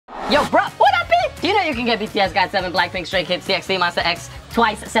Yo, bro, what up, B? Do you know you can get BTS, GOT7, Blackpink, Stray Kids, TXT, Monster X,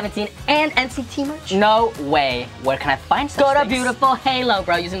 Twice, 17, and NCT merch? No way. Where can I find such things? Go to Beautiful Halo,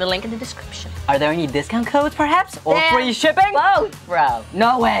 bro, using the link in the description. Are there any discount codes, perhaps? Or free shipping? Both, bro.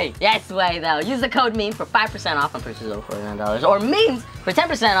 No way. Yes way, though. Use the code MEME for 5% off on purchases over $49, or MEMES for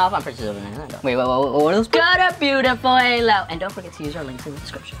 10% off on purchases over $99. Wait, what are those? Go to Beautiful Halo. And don't forget to use our links in the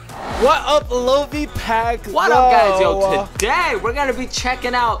description. What up, Lovey Pack? What up, guys? Yo, today we're gonna be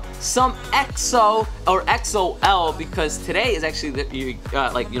checking out some EXO or EXO-L because today is actually the,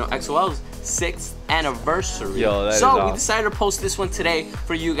 EXO-L's 6th anniversary. Yo, that is so awesome. We decided to post this one today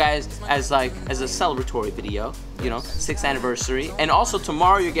for you guys as a celebratory video. You know, 6th anniversary. And also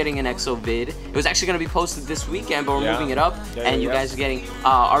tomorrow you're getting an EXO vid. It was actually gonna be posted this weekend, but we're moving it up. And you guys are getting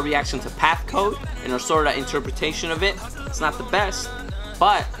our reaction to Path Code and our sort of interpretation of it. It's not the best,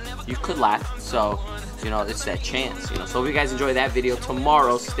 but you could laugh. So, you know, it's that chance, you know. So hope you guys enjoy that video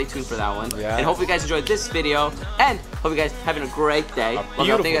tomorrow. So stay tuned for that one. Yeah. And hope you guys enjoyed this video. And hope you guys having a great day. Thank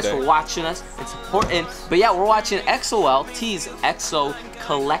you guys for watching us. It's important. But yeah, we're watching EXO-L tease EXO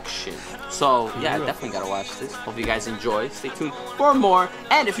Collection. So yeah, definitely gotta watch this. Hope you guys enjoy. Stay tuned for more.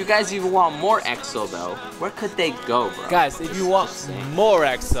 And if you guys even want more EXO though, where could they go, bro? Guys, if you want more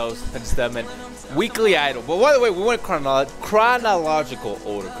EXOs, that's them and Weekly Idol. But by the way, we went chronological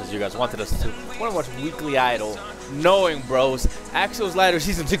order because you guys wanted us to. We want to watch Weekly Idol, Knowing Bros, EXO's Ladder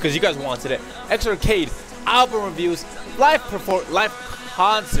Season 2 because you guys wanted it. EXO Arcade, album reviews, live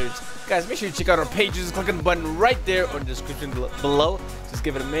concerts. Guys, make sure you check out our pages. Click on the button right there or in the description below. Just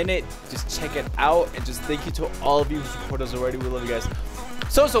give it a minute. Just check it out. And just thank you to all of you who support us already. We love you guys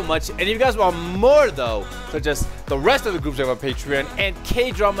so much. And if you guys want more though, such as the rest of the groups we have on Patreon and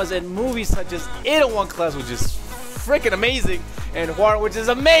K-dramas and movies such as 801 Class, which is freaking amazing, and Horror, which is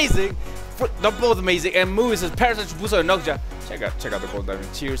amazing. They're both amazing. And movies such as Parasite, Busa, and Nokja. Check out the Golden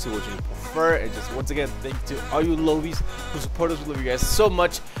Diamond tier, see what you prefer. And just once again, thank you to all you Lovies who support us. We love you guys so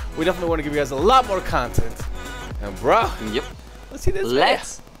much. We definitely want to give you guys a lot more content. And bro, yep. Let's see this.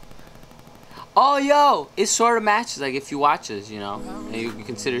 Let's. Oh, yo, it sort of matches. Like if you watch this, you know, and you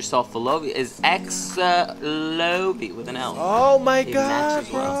consider yourself a Lovi, is EXO-Lovi with an L. Oh my it God,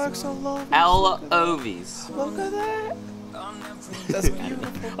 bro, well. EXO-Lovi. L-O-Vs. Look at that. That's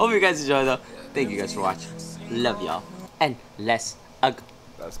beautiful. Hope you guys enjoy though. Thank you guys for watching. Love y'all. And let's go.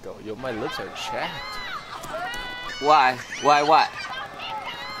 Let's go. Yo, my lips are chapped. Why? Why what?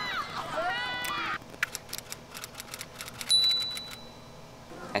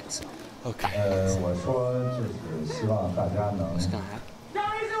 EXO. Okay. What's gonna happen?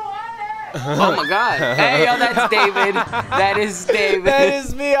 Oh my God! Hey yo, that's David. That is David. That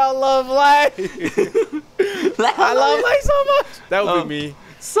is me. I love life. I love life so much. That would be me.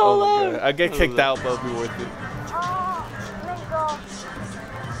 So loud. I get kicked out, but it'll be worth it.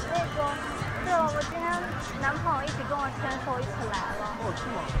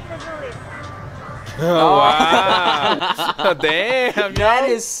 Oh wow! Damn, that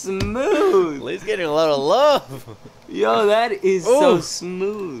is smooth. He's getting a lot of love. Yo, that is so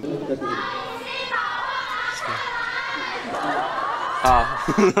smooth. Oh.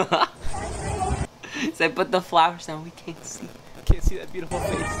 So I put the flowers down. We can't see. Can't see that beautiful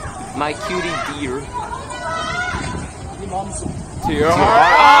face. My cutie deer. To your heart.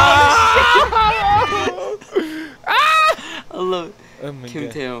 I love it. Oh my Kim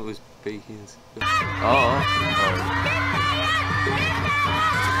God. Tae-yeon was baking.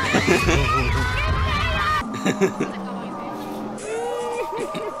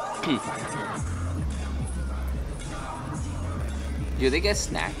 Yo, they get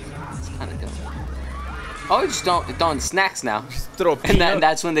snacks. It's kind of dope. Oh, just throwing snacks now. Just throw a peanut. And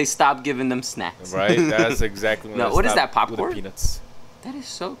that's when they stop giving them snacks. Right? That's exactly when No, I what is stopped that, with the popcorn? peanuts. That is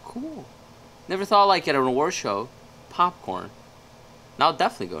so cool. Never thought like at an award show, popcorn. Now I'll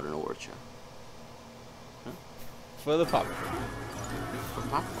definitely go to an award show. Huh? For the popcorn. For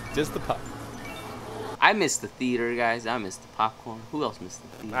popcorn. Just the popcorn. I miss the theater, guys. I miss the popcorn. Who else missed the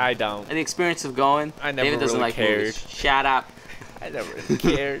theater? I don't. And the experience of going. I never David doesn't really like cared. movies. Shut up. I never really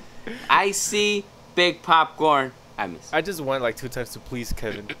cared. I see big popcorn. I miss it. I just went like 2 times to please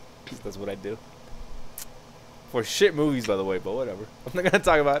Kevin. That's what I do. For shit movies, by the way, but whatever. I'm not gonna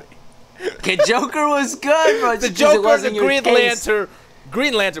talk about it. Okay, Joker was good, bro. The Joker, the Green Lantern.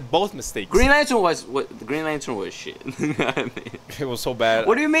 Green Lantern, both mistakes. Green Lantern was the Green Lantern was shit. It was so bad.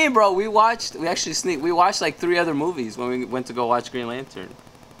 What do you mean, bro? We watched like 3 other movies when we went to go watch Green Lantern.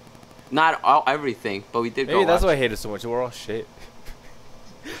 Not everything, but we did go Maybe that's watch why I hate it so much. We're all shit.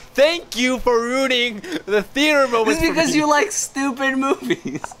 Thank you for ruining the theater moments. It's because you like stupid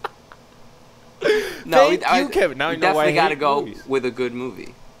movies. No, Thank you, Kevin. Now you know why I definitely gotta hate go movies. with a good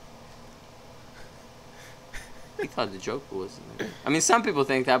movie. He thought the Joker was in there. I mean, some people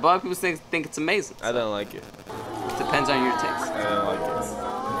think that, but other people think it's amazing. So. I don't like it. It depends on your taste. I don't like it.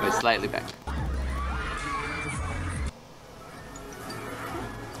 But slightly back.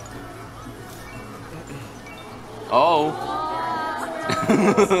 Oh.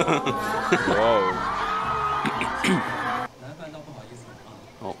 Whoa.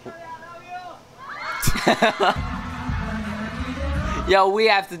 Oh. Yo, we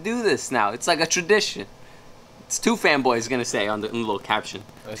have to do this now. It's like a tradition. It's two fanboys gonna say on the little caption.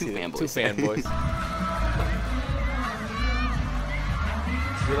 Two fanboys. Two fanboys.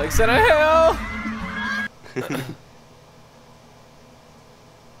 You're like, send a hell.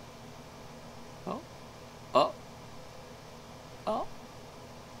 Oh. Oh. Oh.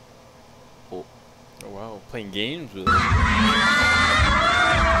 Oh. Oh wow, playing games with him.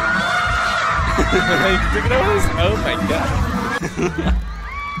 Oh my god.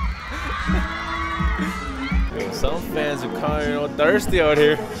 Yo, some fans are kind of thirsty out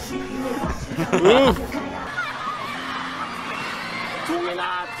here. Oof.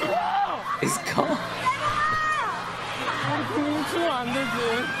 It's gone.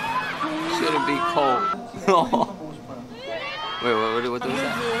 Shouldn't be cold. Wait, what was that?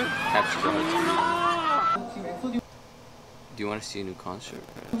 Capture the heart. Do you want to see a new concert?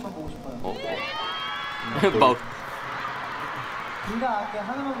 Oh. Both.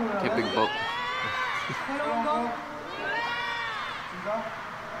 Okay, big boat.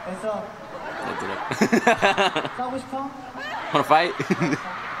 Wanna fight?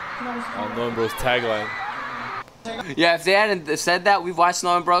 On Knowing Bros tagline. Yeah, if they hadn't said that, we've watched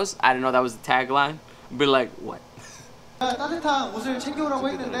Knowing Bros. I didn't know that was the tagline. We'd be like, what? 따뜻한 옷을 챙겨오라고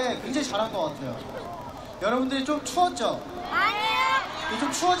했는데 굉장히 잘한 것 같아요. 여러분들이 좀 추웠죠? 아니에요.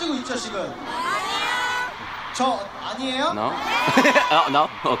 좀 추워지고 있죠 지금? 아니에요. 저 아니에요? No. Oh, no.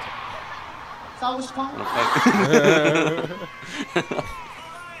 Okay. 싸우고 싶어? Okay.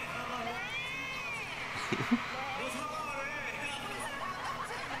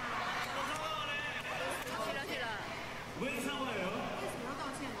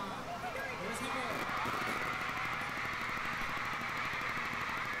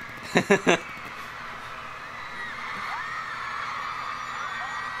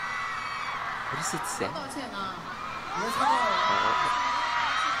 What does it say? What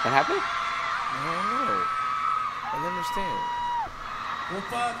happened? I don't know. I don't understand.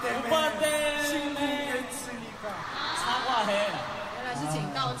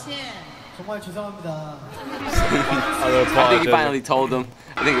 정말 죄송합니다. I think he finally told him.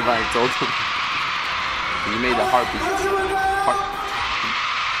 I think he finally told him. You made the heartbeat.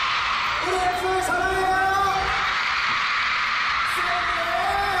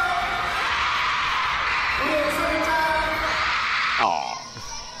 Aww.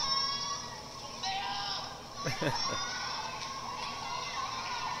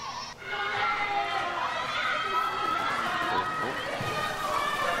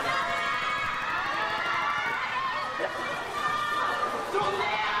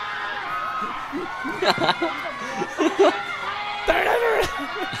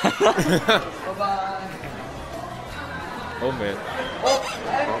 Oh man.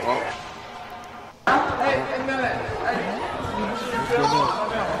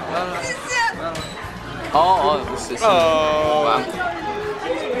 What's this? Oh. Wow.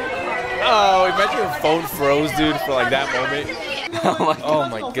 Oh, imagine your phone froze, dude, for like that moment. Oh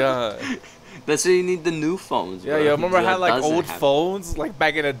my God. That's why you need the new phones. Yeah, bro. yo, remember how like Doesn't old happen. phones, like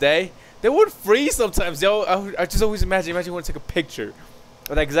back in the day, they would freeze sometimes, yo. I just always imagine you want to take a picture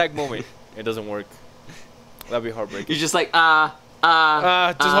at that exact moment. It doesn't work. That'd be heartbreaking. You're just like,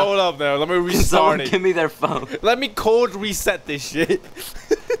 just hold up now. Let me restart someone it. give me their phone. Let me cold reset this shit.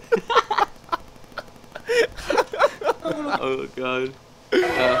 Oh god.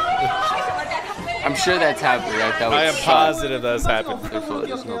 I'm sure that's happened. Right? That I am positive that's happened.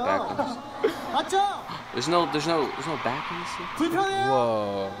 There's no backgrounds. There's no backgrounds.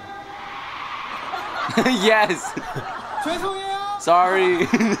 Whoa. Yes. 죄송해요. Sorry.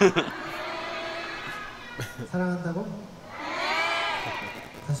 사랑한다고?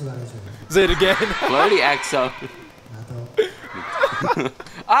 다시 말해줘요. Say it again. Bloody EXO. 나도.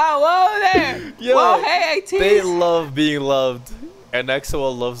 Oh, whoa there. Yo, whoa, hey, tease. they love being loved, and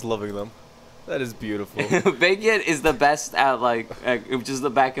EXO loves loving them. That is beautiful. Bacon is the best at like just the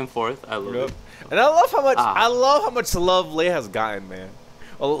back and forth. I love it. And I love how much love Lay has gotten, man.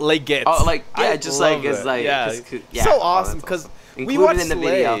 Or Lay gets. Oh, like yeah, I just love like it's it. like yeah, yeah, so awesome because we watched in the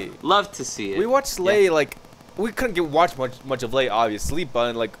Lay. video. Love to see it. We watched Lay like we couldn't watch much of Lay obviously,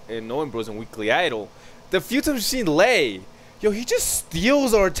 but like in Knowing Bros and Weekly Idol, the few times we've seen Lay, yo, he just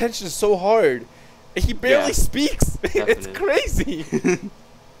steals our attention so hard. He barely speaks. It's crazy.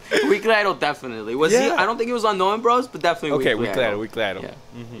 Weekly Idol, definitely. Was he? I don't think he was on Knowing Bros, but definitely Weekly Idol. Weekly Idol. Yeah.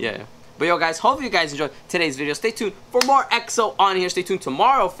 Yeah. But yo, guys, hopefully you guys enjoyed today's video. Stay tuned for more EXO on here. Stay tuned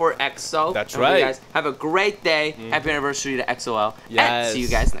tomorrow for EXO. That's right. You guys have a great day. Happy anniversary to EXO-L. Yes. And see you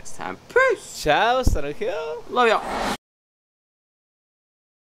guys next time. Peace. Ciao. Love y'all.